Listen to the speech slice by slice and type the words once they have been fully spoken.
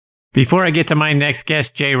Before I get to my next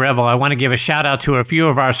guest, Jay Revell, I want to give a shout out to a few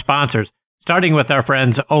of our sponsors, starting with our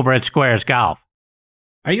friends over at Squares Golf.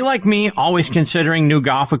 Are you like me, always considering new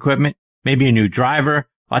golf equipment? Maybe a new driver?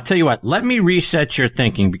 Well, I'll tell you what, let me reset your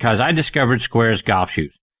thinking because I discovered Squares golf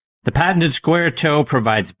shoes. The patented square toe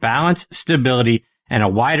provides balance, stability, and a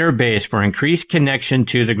wider base for increased connection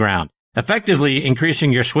to the ground, effectively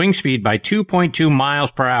increasing your swing speed by 2.2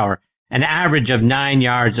 miles per hour, an average of 9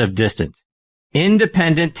 yards of distance.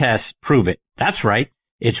 Independent tests prove it. That's right.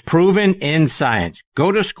 It's proven in science. Go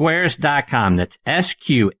to squares.com. That's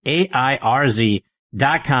SQAIRZ.com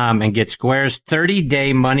and get Squares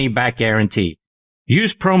 30-day money-back guarantee.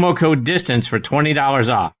 Use promo code DISTANCE for $20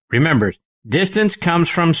 off. Remember, distance comes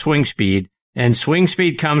from swing speed, and swing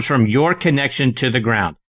speed comes from your connection to the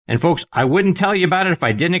ground. And folks, I wouldn't tell you about it if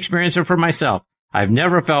I didn't experience it for myself. I've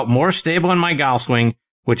never felt more stable in my golf swing,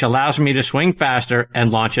 which allows me to swing faster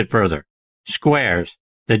and launch it further. Squares,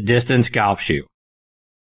 the distance golf shoe.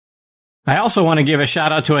 I also want to give a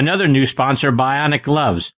shout out to another new sponsor, Bionic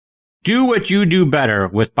Gloves. Do what you do better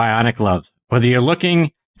with Bionic Gloves. Whether you're looking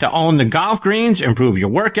to own the golf greens, improve your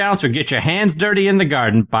workouts, or get your hands dirty in the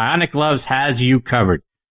garden, Bionic Gloves has you covered.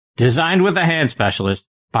 Designed with a hand specialist,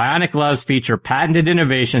 Bionic Gloves feature patented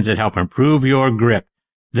innovations that help improve your grip.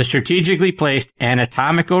 The strategically placed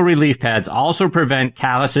anatomical relief pads also prevent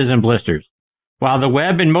calluses and blisters, while the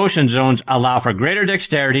web and motion zones allow for greater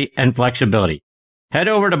dexterity and flexibility. Head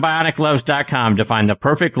over to BionicGloves.com to find the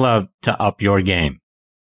perfect glove to up your game.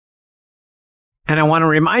 And I want to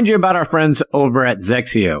remind you about our friends over at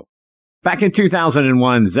Zexio. Back in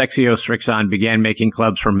 2001, Zexio Strixon began making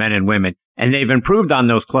clubs for men and women, and they've improved on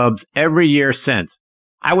those clubs every year since.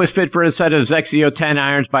 I was fit for a set of Zexio 10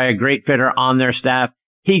 irons by a great fitter on their staff.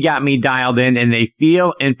 He got me dialed in, and they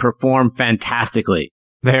feel and perform fantastically.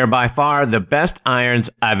 They are by far the best irons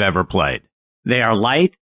I've ever played. They are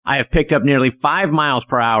light. I have picked up nearly 5 miles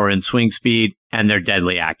per hour in swing speed, and they're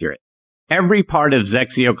deadly accurate. Every part of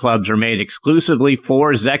Zexio clubs are made exclusively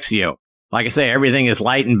for Zexio. Like I say, everything is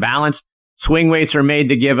light and balanced. Swing weights are made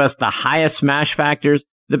to give us the highest smash factors.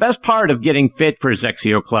 The best part of getting fit for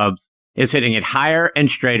Zexio clubs is hitting it higher and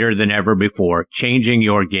straighter than ever before, changing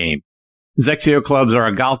your game. Zexio clubs are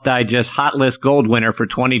a Golf Digest Hot List Gold winner for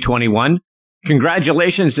 2021.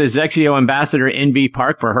 Congratulations to Zexio Ambassador NB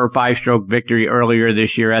Park for her 5-stroke victory earlier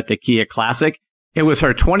this year at the Kia Classic. It was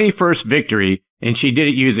her 21st victory, and she did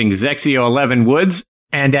it using Zexio 11 woods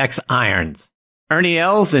and X irons. Ernie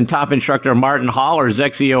Els and top instructor Martin Hall are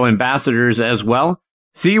Zexio ambassadors as well.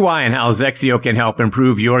 See why and how Zexio can help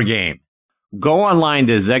improve your game. Go online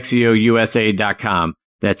to ZexioUSA.com.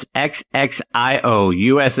 That's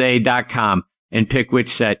XXIOUSA.com and pick which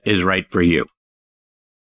set is right for you.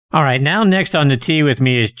 All right, now next on the tee with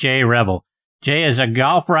me is Jay Revell. Jay is a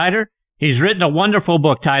golf writer. He's written a wonderful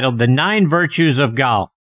book titled The 9 Virtues of Golf.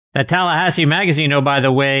 That Tallahassee magazine, oh, by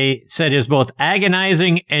the way, said is both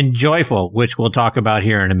agonizing and joyful, which we'll talk about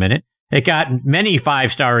here in a minute. It got many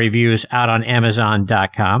 5-star reviews out on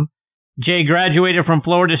Amazon.com. Jay graduated from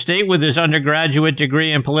Florida State with his undergraduate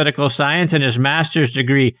degree in political science and his master's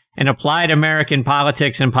degree in applied American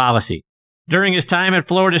politics and policy. During his time at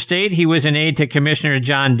Florida State, he was an aide to Commissioner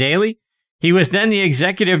John Daly. He was then the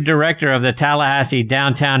executive director of the Tallahassee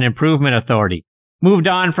Downtown Improvement Authority. Moved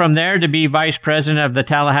on from there to be vice president of the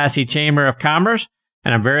Tallahassee Chamber of Commerce.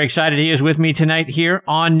 And I'm very excited he is with me tonight here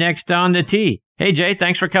on Next on the Tee. Hey, Jay,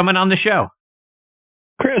 thanks for coming on the show.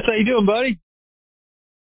 Chris, how you doing, buddy?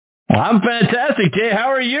 Well, I'm fantastic. Jay,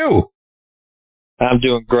 how are you? I'm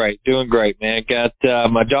doing great, man. Got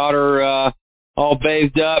my daughter all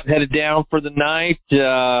bathed up, headed down for the night.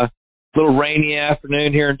 Little rainy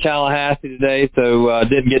afternoon here in Tallahassee today, so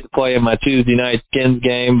didn't get to play in my Tuesday night Skins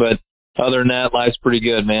game, but other than that, life's pretty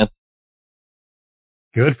good, man.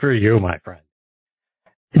 Good for you, my friend.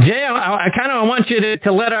 Jay, I kind of want you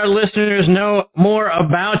to let our listeners know more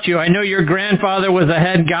about you. I know your grandfather was a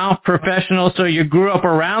head golf professional, so you grew up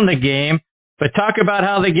around the game, but talk about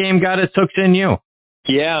how the game got its hooks in you.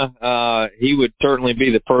 Yeah, he would certainly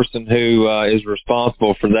be the person who is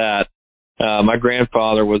responsible for that. My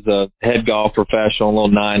grandfather was a head golf professional, a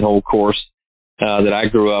little 9-hole course that I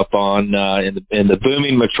grew up on in the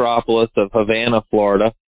booming metropolis of Havana,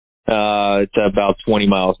 Florida. It's about 20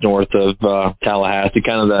 miles north of Tallahassee,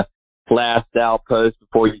 kind of the last outpost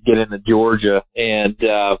before you get into Georgia. And we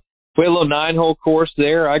had a little 9-hole course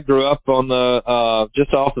there. I grew up on the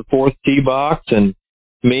just off the 4th tee box, and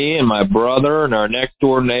me and my brother and our next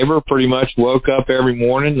door neighbor pretty much woke up every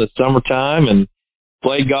morning in the summertime and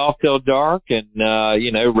played golf till dark, and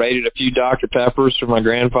raided a few Dr. Peppers from my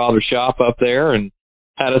grandfather's shop up there, and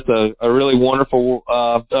had us a really wonderful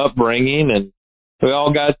upbringing. And we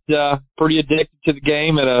all got pretty addicted to the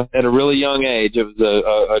game at a really young age. It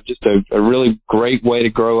was just a really great way to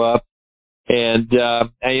grow up. And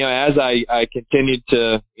as I continued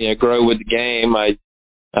to grow with the game, I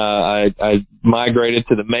migrated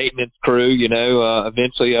to the maintenance crew.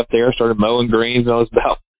 Eventually up there, started mowing greens when I was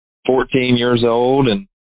about 14 years old, and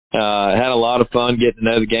had a lot of fun getting to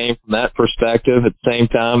know the game from that perspective. At the same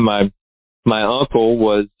time, my uncle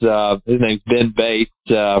was his name's Ben Bates.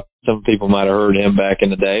 Some people might have heard him back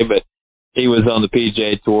in the day, but he was on the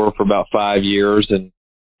PGA Tour for about 5 years and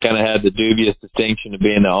kind of had the dubious distinction of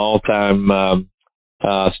being the all-time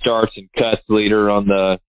starts and cuts leader on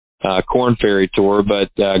the Korn Ferry Tour. But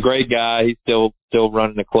great guy. He's still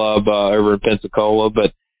running the club over in Pensacola.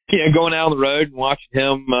 But going out on the road and watching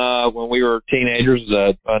him when we were teenagers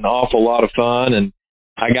was an awful lot of fun. And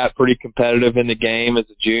I got pretty competitive in the game as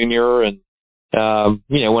a junior. And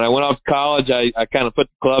when I went off to college, I kind of put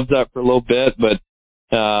the clubs up for a little bit, but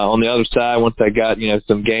on the other side, once I got,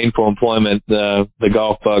 some gainful employment, the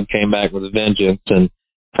golf bug came back with a vengeance, and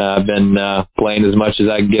I've been playing as much as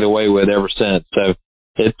I can get away with ever since. So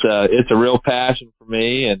it's a real passion for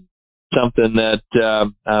me, and something that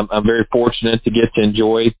I'm very fortunate to get to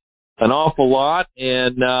enjoy an awful lot,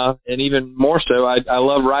 and even more so, I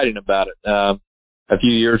love writing about it. A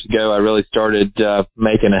few years ago, I really started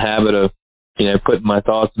making a habit of putting my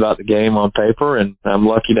thoughts about the game on paper, and I'm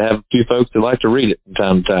lucky to have a few folks that like to read it from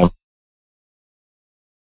time to time.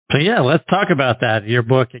 So yeah, let's talk about that. Your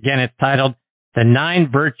book, again, it's titled The 9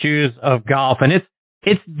 Virtues of Golf, and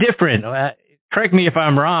it's different. Correct me if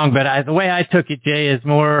I'm wrong, but the way I took it, Jay, is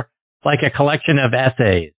more like a collection of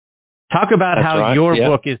essays. Talk about That's how right, your yeah.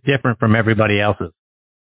 book is different from everybody else's.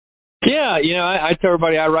 Yeah, I tell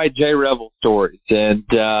everybody I write Jay Revell stories, and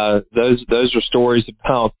those are stories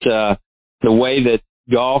about the way that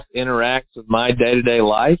golf interacts with my day-to-day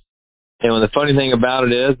life. And the funny thing about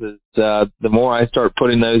it is the more I start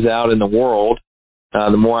putting those out in the world,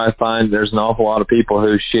 the more I find there's an awful lot of people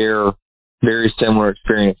who share very similar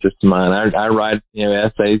experiences to mine. I write,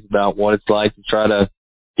 essays about what it's like to try to,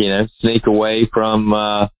 sneak away from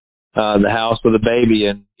the house with a baby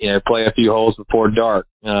and, play a few holes before dark.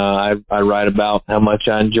 I write about how much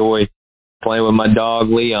I enjoy playing with my dog,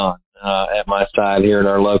 Leon, at my side here at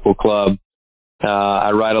our local club. I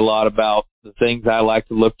write a lot about the things I like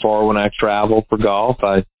to look for when I travel for golf.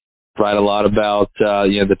 I write a lot about,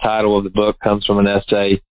 the title of the book comes from an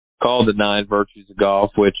essay called The 9 Virtues of Golf,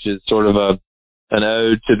 which is sort of an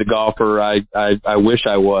ode to the golfer I wish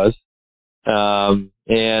I was.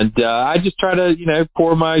 I just try to,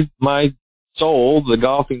 pour my soul, the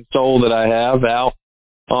golfing soul that I have, out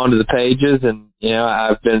onto the pages. And,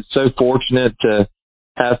 I've been so fortunate to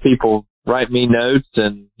have people write me notes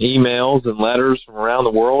and emails and letters from around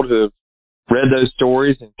the world who have read those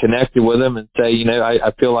stories and connected with them and say,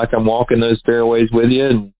 I feel like I'm walking those fairways with you.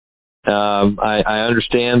 And I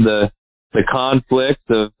understand the conflict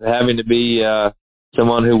of having to be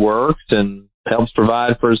someone who works and helps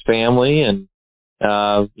provide for his family and,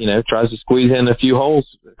 tries to squeeze in a few holes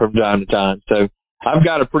from time to time. So I've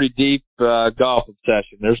got a pretty deep golf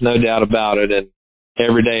obsession. There's no doubt about it. And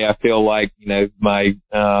every day I feel like,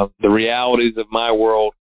 the realities of my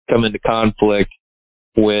world come into conflict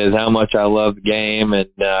with how much I love the game. And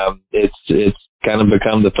it's kind of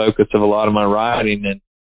become the focus of a lot of my writing. And,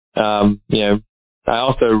 I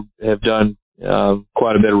also have done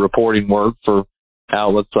quite a bit of reporting work for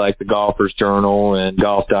outlets like the Golfer's Journal and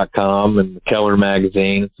Golf.com and the Keller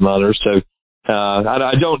Magazine and some others. So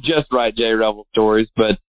I don't just write Jay Revell stories,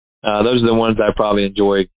 but those are the ones I probably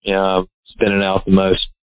enjoy spinning out the most.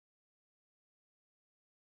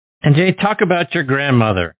 And Jay, talk about your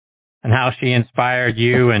grandmother and how she inspired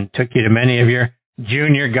you and took you to many of your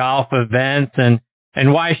junior golf events,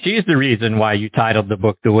 and why she's the reason why you titled the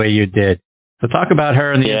book the way you did. So talk about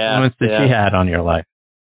her and the influence that she had on your life.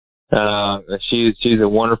 She's a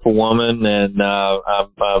wonderful woman, and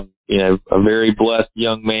I'm a very blessed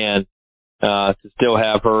young man to still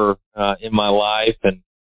have her in my life and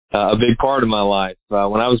a big part of my life.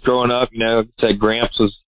 When I was growing up, say Gramps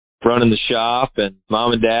was running the shop, and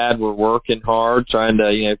Mom and Dad were working hard trying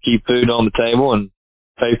to keep food on the table and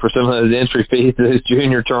pay for some of those entry fees to those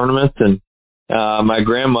junior tournaments. And my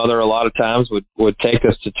grandmother a lot of times would take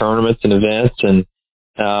us to tournaments and events, and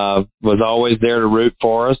was always there to root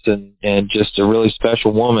for us, and just a really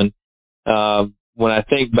special woman. When I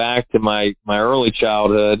think back to my early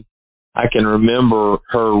childhood, I can remember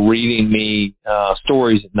her reading me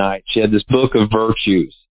stories at night. She had this book of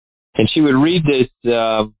virtues, and she would read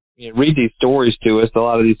read these stories to us, a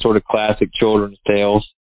lot of these sort of classic children's tales,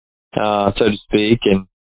 so to speak. And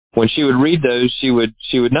when she would read those, she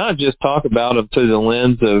would not just talk about them through the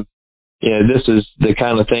lens of, this is the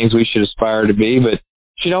kind of things we should aspire to be, but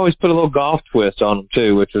she'd always put a little golf twist on them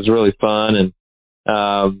too, which was really fun. And,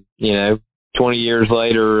 20 years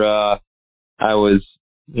later, I was,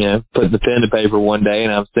 putting the pen to paper one day,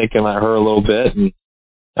 and I was thinking about her a little bit, and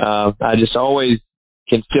I just always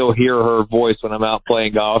can still hear her voice when I'm out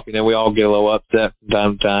playing golf. We all get a little upset from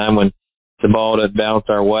time to time when the ball doesn't bounce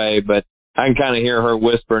our way, but I can kind of hear her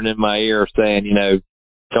whispering in my ear saying,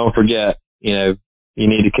 don't forget, you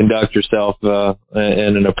need to conduct yourself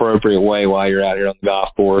in an appropriate way while you're out here on the golf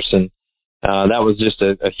course. And that was just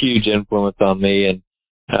a huge influence on me. And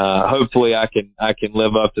hopefully I can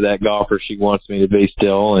live up to that golfer she wants me to be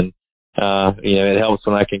still. And it helps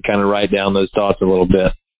when I can kind of write down those thoughts a little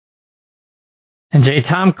bit. And Jay,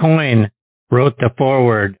 Tom Coyne wrote the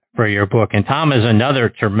foreword for your book, and Tom is another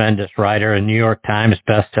tremendous writer, a New York Times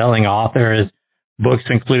best-selling author. His books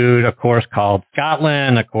include a course called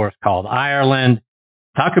Scotland, a course called Ireland.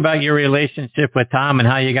 Talk about your relationship with Tom and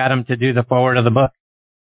how you got him to do the foreword of the book.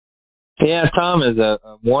 Yeah, Tom is a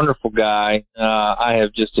wonderful guy. I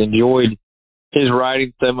have just enjoyed his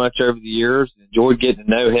writing so much over the years, enjoyed getting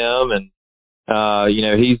to know him, and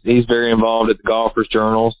he's very involved at the Golfers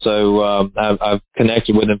Journal, so I've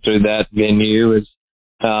connected with him through that venue as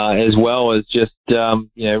well as just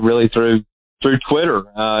really through Twitter.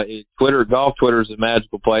 Golf Twitter is a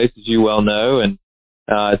magical place, as you well know, and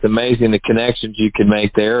it's amazing the connections you can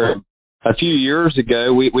make there. A few years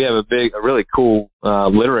ago, we have a really cool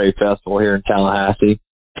literary festival here in Tallahassee.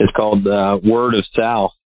 It's called Word of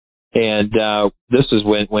South, and this is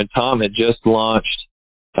when Tom had just launched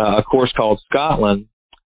a course called Scotland.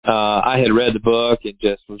 I had read the book and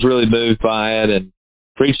just was really moved by it, and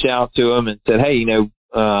reached out to him and said, hey,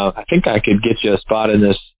 I think I could get you a spot in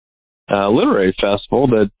this literary festival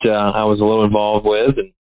that I was a little involved with,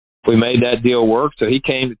 and we made that deal work. So he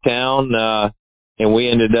came to town, and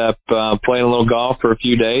we ended up playing a little golf for a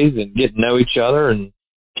few days and getting to know each other, and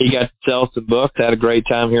he got to sell some books, had a great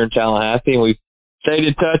time here in Tallahassee, and we've stayed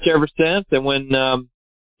in touch ever since. And when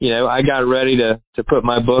I got ready to put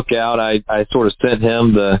my book out, I sort of sent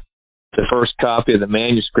him the first copy of the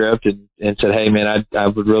manuscript and said, hey, man, I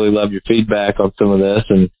would really love your feedback on some of this.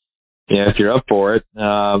 And, if you're up for it,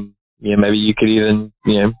 maybe you could even,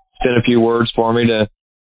 send a few words for me to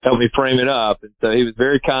help me frame it up. And so he was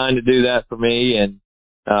very kind to do that for me. And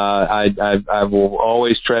I will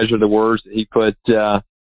always treasure the words that he put to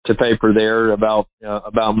paper there about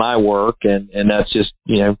my work. And that's just,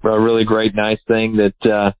 a really great, nice thing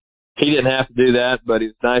that he didn't have to do that, but he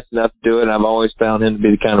was nice enough to do it. And I've always found him to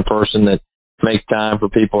be the kind of person that makes time for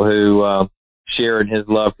people who share in his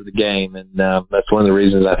love for the game. And that's one of the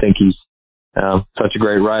reasons I think he's such a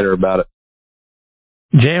great writer about it.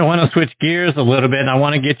 Jay, I want to switch gears a little bit, and I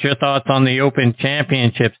want to get your thoughts on the Open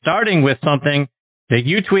Championship, starting with something that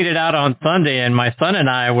you tweeted out on Sunday, and my son and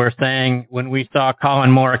I were saying when we saw Colin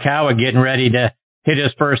Morikawa getting ready to hit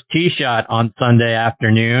his first tee shot on Sunday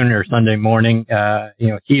afternoon or Sunday morning,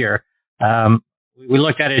 here. We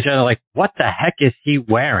looked at each other like, what the heck is he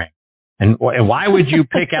wearing? And why would you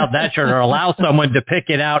pick out that shirt or allow someone to pick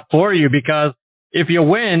it out for you? Because if you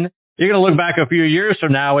win, you're going to look back a few years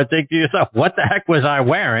from now and think to yourself, what the heck was I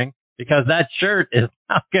wearing? Because that shirt is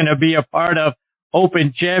not going to be a part of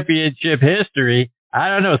Open Championship history. I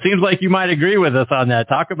don't know. It seems like you might agree with us on that.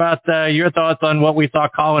 Talk about your thoughts on what we saw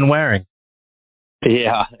Colin wearing.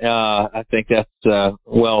 Yeah, I think that's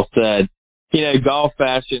well said. Golf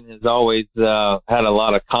fashion has always had a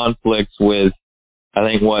lot of conflicts with, I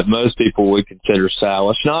think, what most people would consider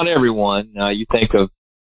stylish. Not everyone. You think of,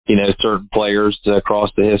 certain players across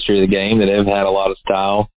the history of the game that have had a lot of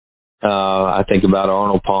style. I think about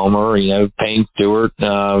Arnold Palmer, Payne Stewart,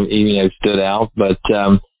 stood out. But,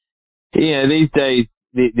 these days,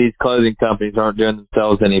 these clothing companies aren't doing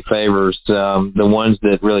themselves any favors. The ones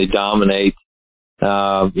that really dominate,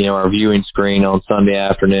 our viewing screen on Sunday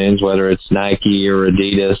afternoons, whether it's Nike or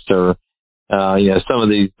Adidas or, some of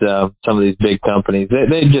these big companies,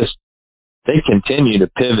 they continue to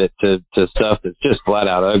pivot to stuff that's just flat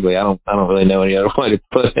out ugly. I don't really know any other way to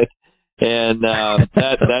put it. And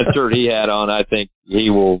that shirt he had on, I think he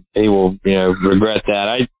will regret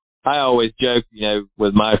that. I always joke,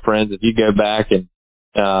 with my friends, if you go back and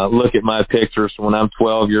look at my pictures from when I'm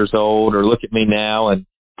 12 years old, or look at me now, and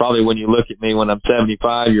probably when you look at me when I'm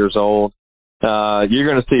 75 years old, you're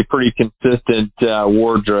going to see pretty consistent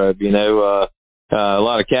wardrobe. A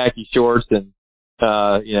lot of khaki shorts and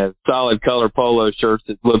solid color polo shirts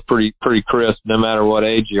that look pretty crisp no matter what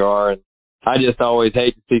age you are. And I just always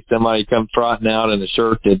hate to see somebody come trotting out in a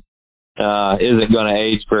shirt that isn't going to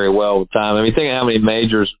age very well with time. I mean, think of how many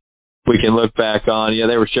majors we can look back on.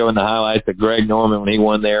 They were showing the highlights of Greg Norman when he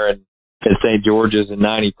won there at St. George's in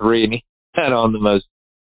 '93, and he had on the most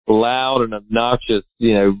loud and obnoxious,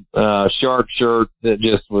 shark shirt that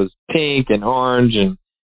just was pink and orange and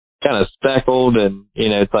kind of speckled. And,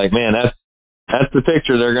 it's like, man, that's the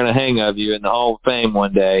picture they're going to hang of you in the Hall of Fame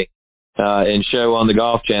one day, and show on the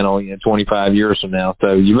Golf Channel, 25 years from now.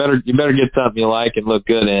 So you better get something you like and look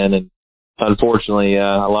good in. And unfortunately,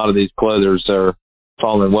 a lot of these clothers are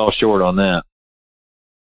falling well short on that.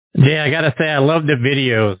 Yeah, I got to say, I love the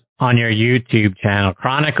videos on your YouTube channel,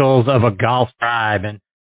 Chronicles of a Golf Tribe. And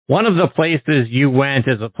one of the places you went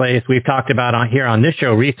is a place we've talked about here on this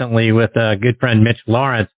show recently with a good friend, Mitch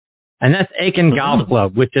Lawrence. And that's Aiken Golf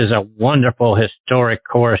Club, which is a wonderful historic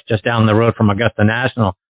course just down the road from Augusta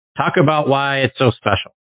National. Talk about why it's so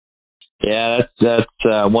special. Yeah, that's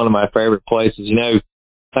one of my favorite places.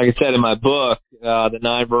 Like I said in my book, The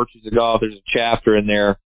 9 Virtues of Golf, there's a chapter in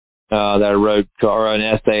there that I wrote, or an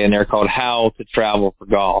essay in there called How to Travel for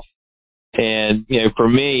Golf. And, for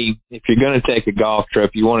me, if you're going to take a golf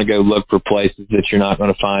trip, you want to go look for places that you're not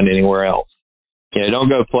going to find anywhere else. Don't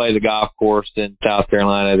go play the golf course in South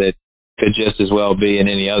Carolina that could just as well be in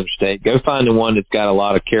any other state. Go find the one that's got a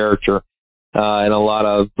lot of character and a lot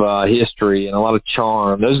of history and a lot of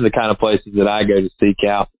charm. Those are the kind of places that I go to seek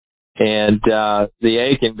out. And the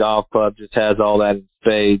Aiken Golf Club just has all that in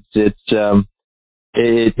spades. It's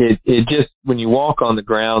it just, when you walk on the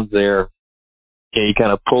grounds there, you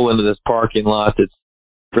kind of pull into this parking lot that's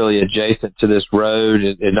really adjacent to this road,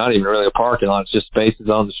 and not even really a parking lot, it's just spaces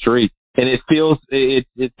on the street. And it feels,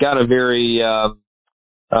 it's got a very,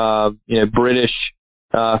 British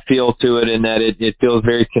feel to it, in that it feels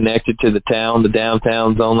very connected to the town. The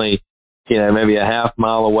downtown's only, maybe a half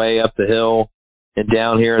mile away up the hill. And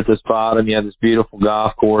down here at this bottom, you have this beautiful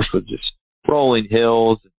golf course with just rolling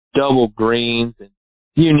hills, double greens, and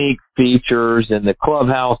unique features. And the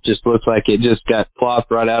clubhouse just looks like it just got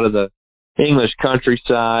plopped right out of the English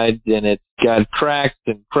countryside. And it's got cracks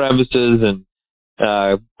and crevices and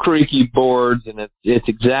creaky boards. And it's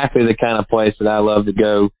exactly the kind of place that I love to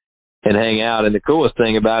go and hang out. And the coolest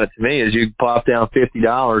thing about it to me is you can plop down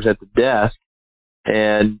 $50 at the desk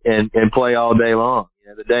and play all day long.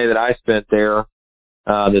 The day that I spent there,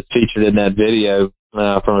 that's featured in that video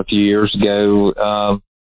from a few years ago,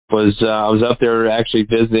 was I was up there actually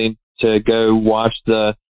visiting to go watch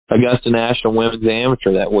the Augusta National Women's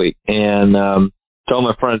Amateur that week, and told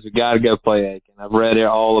my friends, we got to go play Aiken. I've read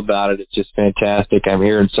all about it. It's just fantastic. I'm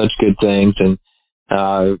hearing such good things, and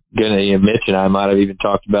Mitch and I might have even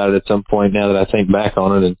talked about it at some point now that I think back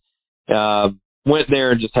on it, and went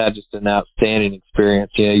there and just had an outstanding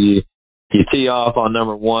experience. You tee off on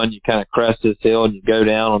number 1, you kind of crest this hill, and you go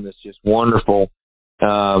down on this just wonderful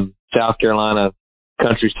South Carolina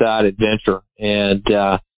countryside adventure. And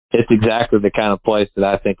it's exactly the kind of place that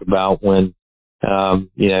I think about when, I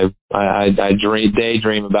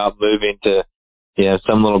daydream about moving to,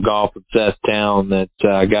 some little golf-obsessed town that's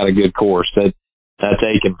got a good course. That's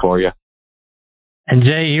Aiken for you. And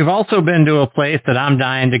Jay, you've also been to a place that I'm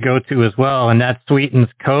dying to go to as well, and that's Sweetens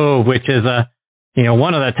Cove, which is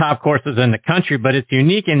one of the top courses in the country, but it's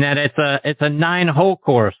unique in that it's a 9-hole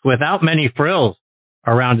course without many frills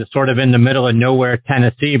around it, sort of in the middle of nowhere,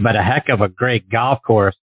 Tennessee, but a heck of a great golf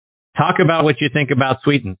course. Talk about what you think about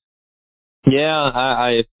Sweetens.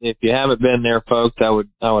 Yeah, if you haven't been there, folks, I would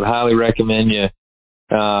highly recommend you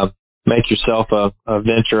make yourself a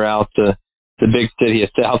venture out to the big city of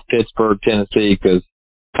South Pittsburgh, Tennessee, because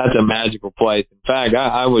that's a magical place. In fact,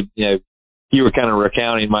 I would, you were kind of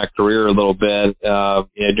recounting my career a little bit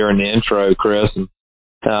during the intro, Chris, and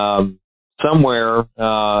somewhere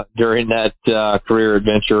during that career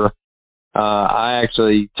adventure, I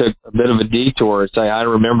actually took a bit of a detour. I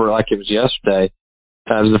remember like it was yesterday.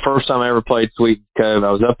 It was the first time I ever played Sweetens Cove.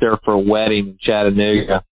 I was up there for a wedding in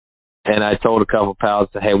Chattanooga, and I told a couple of pals,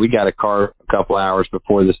 hey, we got to carve a couple hours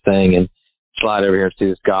before this thing and slide over here and see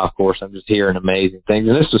this golf course. I'm just hearing amazing things.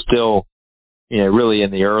 And this was still, really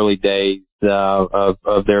in the early days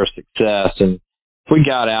of their success. And we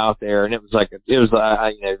got out there, and I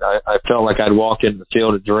felt like I'd walked into the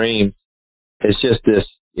Field of Dreams. It's just this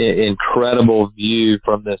incredible view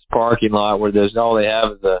from this parking lot where there's all they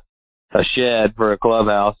have is a shed for a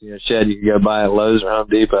clubhouse, a shed you can go buy at Lowe's or Home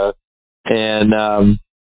Depot. And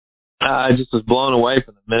I just was blown away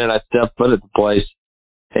from the minute I stepped foot at the place.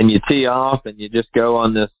 And you tee off and you just go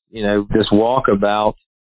on this, this walkabout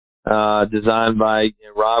designed by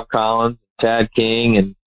Rob Collins, Tad King,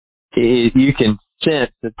 and you can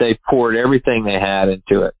sense that they poured everything they had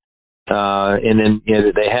into it. And then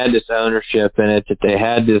that they had this ownership in it, that they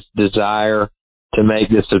had this desire to make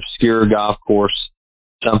this obscure golf course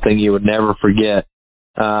something you would never forget.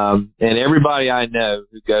 And everybody I know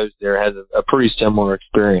who goes there has a pretty similar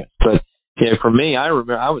experience. But, for me, I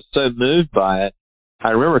remember I was so moved by it. I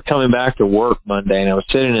remember coming back to work Monday, and I was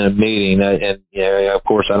sitting in a meeting, and of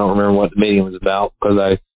course, I don't remember what the meeting was about because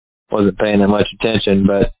I wasn't paying that much attention.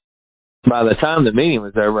 But by the time the meeting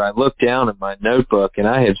was over, I looked down at my notebook, and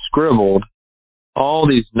I had scribbled all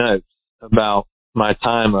these notes about my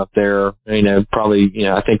time up there. Probably,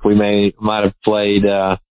 I think we might have played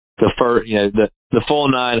the first, the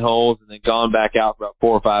full 9 holes, and then gone back out for about 4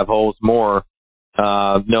 or 5 holes more,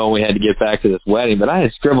 knowing we had to get back to this wedding. But I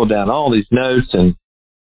had scribbled down all these notes, and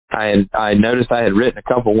I noticed I had written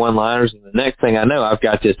a couple one-liners, and the next thing I know, I've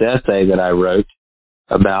got this essay that I wrote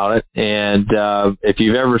about it. And if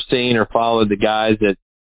you've ever seen or followed the guys at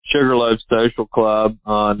Sugarloaf Social Club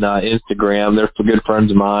on Instagram, they're some good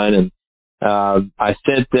friends of mine, and I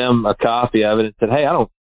sent them a copy of it and said, hey, I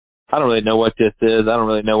don't really know what this is. I don't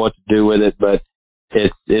really know what to do with it, but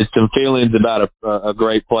it's some feelings about a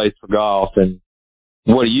great place for golf, and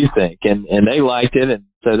what do you think? And they liked it, and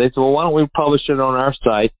so they said, well, why don't we publish it on our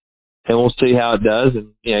site, and we'll see how it does,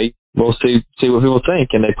 and we'll see what people think.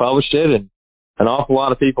 And they published it, and an awful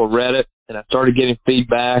lot of people read it, and I started getting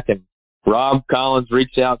feedback, and Rob Collins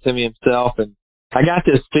reached out to me himself, and I got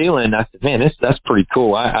this feeling. I said, man, that's pretty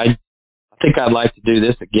cool. I think I'd like to do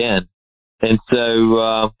this again. And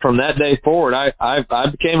so from that day forward, I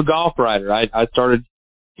became a golf writer. I started,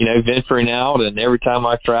 venturing out, and every time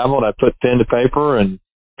I traveled, I put pen to paper and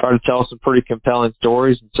tried to tell some pretty compelling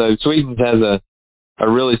stories. And so Sweden has a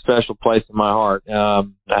really special place in my heart. I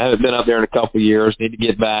haven't been up there in a couple of years, need to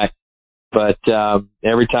get back. But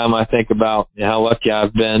every time I think about how lucky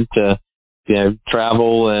I've been to,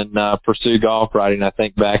 travel and pursue golf writing, I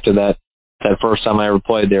think back to that first time I ever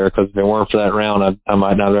played there, because if it weren't for that round, I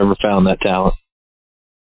might not have ever found that talent.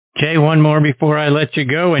 Jay, one more before I let you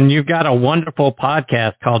go, and you've got a wonderful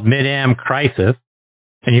podcast called Mid-Am Crisis,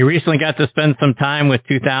 and you recently got to spend some time with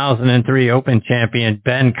 2003 Open champion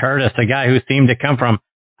Ben Curtis, a guy who seemed to come from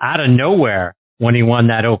out of nowhere when he won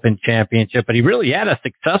that Open championship, but he really had a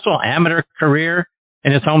successful amateur career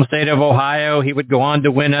in his home state of Ohio. He would go on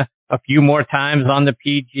to win a few more times on the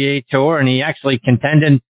PGA Tour, and he actually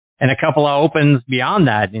contended in a couple of Opens beyond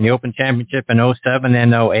that, in the Open Championship in 07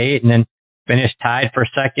 and 08, and then finished tied for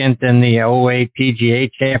second in the 08 PGA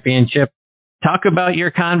Championship. Talk about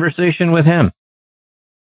your conversation with him.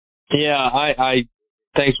 Yeah, I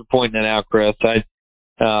thanks for pointing that out, Chris.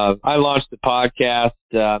 I launched the podcast,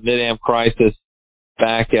 Mid-Am Crisis,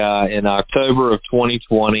 back in October of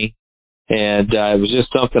 2020, and it was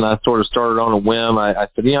just something I sort of started on a whim. I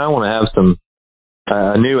said, I want to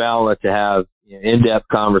have a new outlet to have in-depth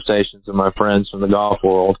conversations with my friends from the golf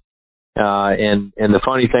world. And the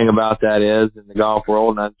funny thing about that is, in the golf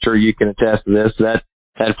world, and I'm sure you can attest to this, that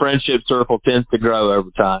friendship circle tends to grow over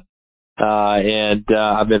time. And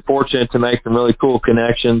I've been fortunate to make some really cool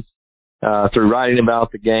connections through writing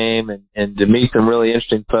about the game and to meet some really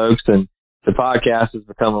interesting folks. And the podcast has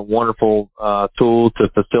become a wonderful tool to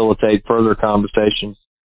facilitate further conversations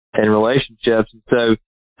and relationships. And so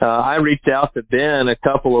I reached out to Ben a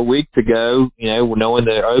couple of weeks ago, knowing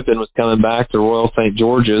the Open was coming back to Royal St.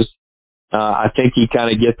 George's. I think he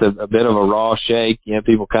kind of gets a bit of a raw shake.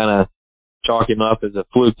 People kind of chalk him up as a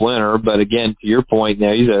fluke winner. But again, to your point,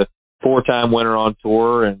 he's a 4-time winner on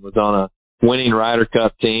tour and was on a winning Ryder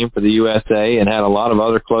Cup team for the USA and had a lot of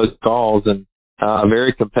other close calls and a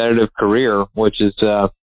very competitive career, which is,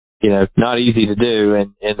 not easy to do.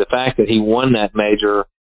 And the fact that he won that major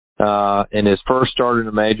in his first start in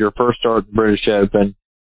a major, first start in the British Open,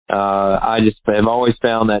 I just have always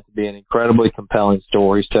found that to be an incredibly compelling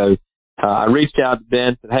story. So I reached out to Ben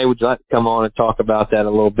and said, hey, would you like to come on and talk about that a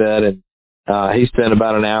little bit? And he spent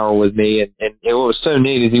about an hour with me. And what was so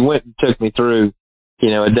neat is he went and took me through,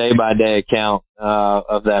 a day-by-day account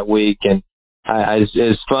of that week. And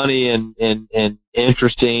as funny and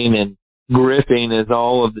interesting and gripping as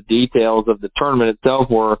all of the details of the tournament itself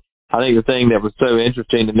were, I think the thing that was so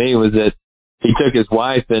interesting to me was that he took his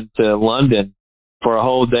wife into London for a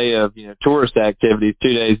whole day of, tourist activities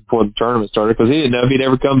 2 days before the tournament started, because he didn't know if he'd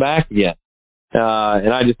ever come back again.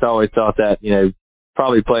 And I just always thought that,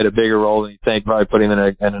 probably played a bigger role than you think, probably put him in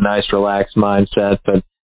a nice, relaxed mindset. But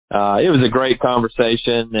it was a great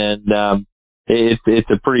conversation, and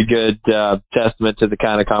it's a pretty good testament to the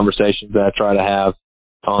kind of conversations that I try to have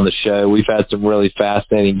on the show. We've had some really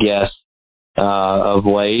fascinating guests of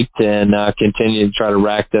late, and continue to try to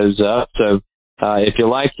rack those up. So if you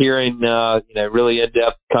like hearing really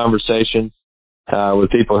in-depth conversations with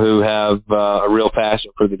people who have a real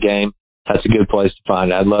passion for the game, that's a good place to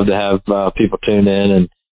find it. I'd love to have people tune in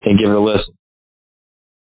and give it a listen.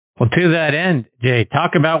 Well, to that end, Jay,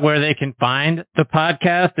 talk about where they can find the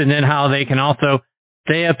podcast and then how they can also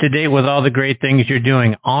stay up to date with all the great things you're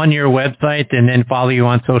doing on your website and then follow you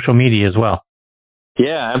on social media as well.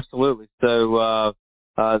 Yeah, absolutely. So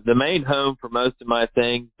the main home for most of my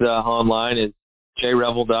things online is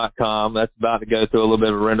jrevell.com. That's about to go through a little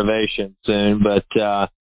bit of a renovation soon, but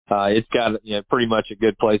it's got pretty much a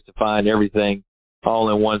good place to find everything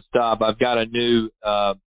all in one stop. I've got a new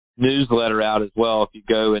newsletter out as well. If you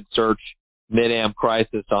go and search Mid-Am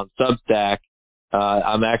Crisis on Substack,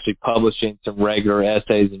 I'm actually publishing some regular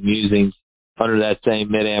essays and musings under that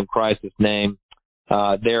same Mid-Am Crisis name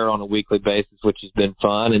there on a weekly basis, which has been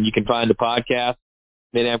fun. And you can find the podcast,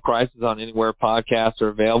 Mid-Am Crisis, on anywhere podcasts are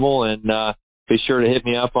available. And be sure to hit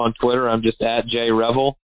me up on Twitter. I'm just at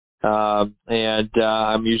 @JRevell. And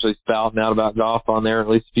I'm usually spouting out about golf on there at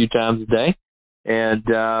least a few times a day. And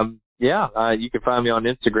you can find me on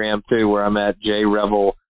Instagram too, where I'm at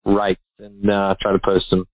 @JRevell Writes, and try to post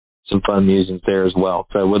some fun musings there as well.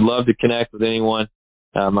 So would love to connect with anyone.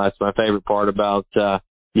 That's my favorite part about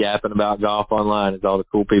yapping about golf online, is all the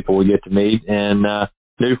cool people we get to meet and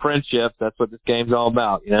new friendships. That's what this game's all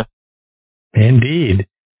about, Indeed.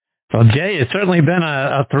 Well, Jay, it's certainly been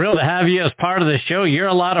a thrill to have you as part of the show. You're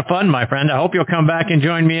a lot of fun, my friend. I hope you'll come back and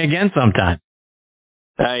join me again sometime.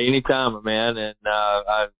 Hey, anytime, my man. And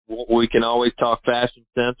we can always talk fashion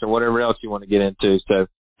sense or whatever else you want to get into. So,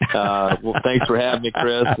 well, thanks for having me,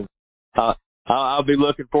 Chris. And, I'll be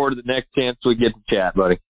looking forward to the next chance we get to chat,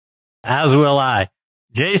 buddy. As will I.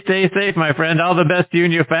 Jay, stay safe, my friend. All the best to you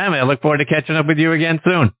and your family. I look forward to catching up with you again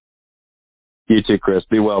soon. You too, Chris.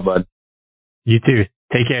 Be well, bud. You too.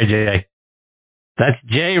 Take care, Jay. That's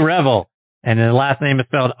Jay Revell, and his last name is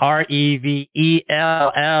spelled Revell.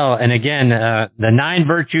 And again, The 9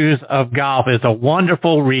 Virtues of Golf is a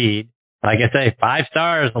wonderful read. Like I say, 5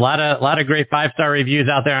 stars, a lot of great 5-star reviews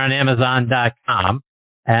out there on Amazon.com.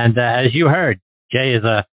 And as you heard, Jay is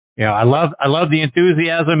I love the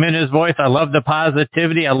enthusiasm in his voice. I love the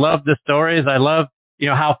positivity. I love the stories. I love,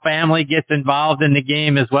 how family gets involved in the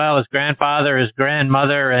game as well. His grandfather, his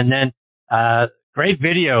grandmother, and then great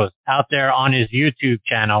videos out there on his YouTube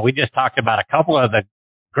channel. We just talked about a couple of the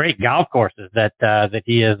great golf courses that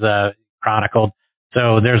he has chronicled.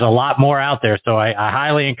 So there's a lot more out there. So I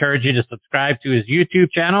highly encourage you to subscribe to his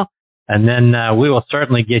YouTube channel, and then we will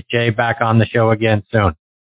certainly get Jay back on the show again soon.